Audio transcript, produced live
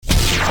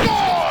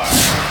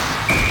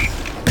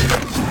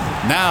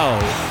Now,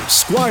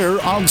 Squire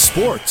on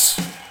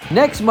Sports.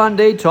 Next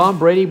Monday, Tom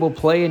Brady will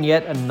play in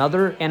yet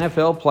another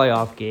NFL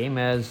playoff game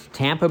as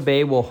Tampa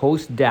Bay will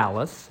host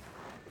Dallas.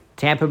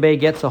 Tampa Bay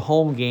gets a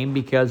home game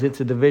because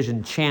it's a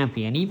division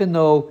champion, even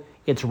though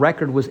its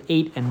record was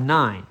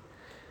 8-9.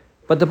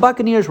 But the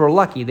Buccaneers were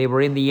lucky they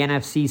were in the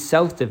NFC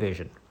South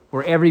Division,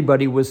 where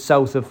everybody was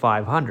south of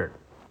 500.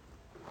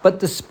 But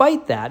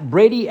despite that,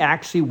 Brady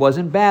actually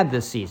wasn't bad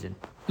this season,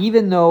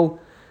 even though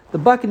the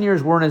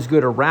Buccaneers weren't as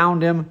good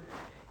around him,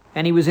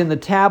 and he was in the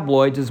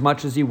tabloids as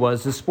much as he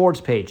was the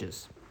sports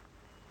pages.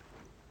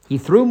 He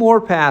threw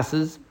more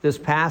passes this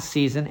past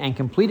season and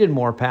completed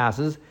more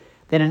passes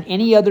than in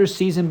any other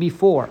season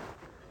before.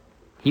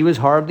 He was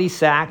hardly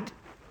sacked,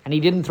 and he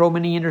didn't throw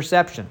many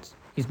interceptions.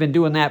 He's been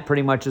doing that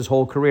pretty much his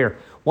whole career.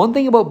 One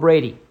thing about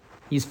Brady,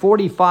 he's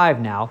 45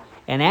 now,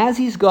 and as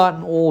he's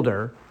gotten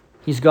older,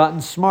 he's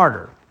gotten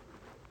smarter.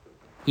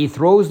 He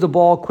throws the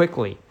ball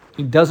quickly.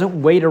 He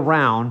doesn't wait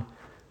around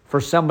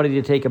for somebody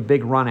to take a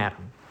big run at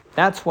him.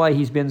 That's why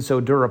he's been so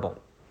durable.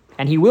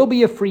 And he will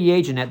be a free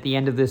agent at the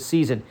end of this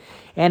season.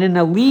 And in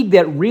a league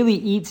that really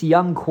eats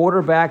young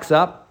quarterbacks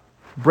up,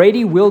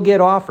 Brady will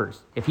get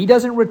offers. If he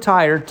doesn't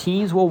retire,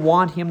 teams will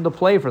want him to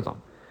play for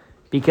them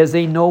because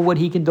they know what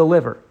he can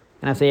deliver.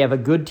 And if they have a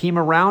good team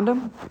around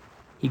him,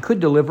 he could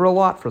deliver a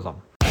lot for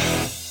them.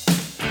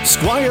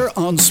 Squire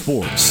on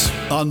Sports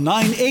on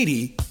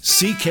 980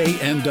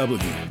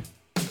 CKNW.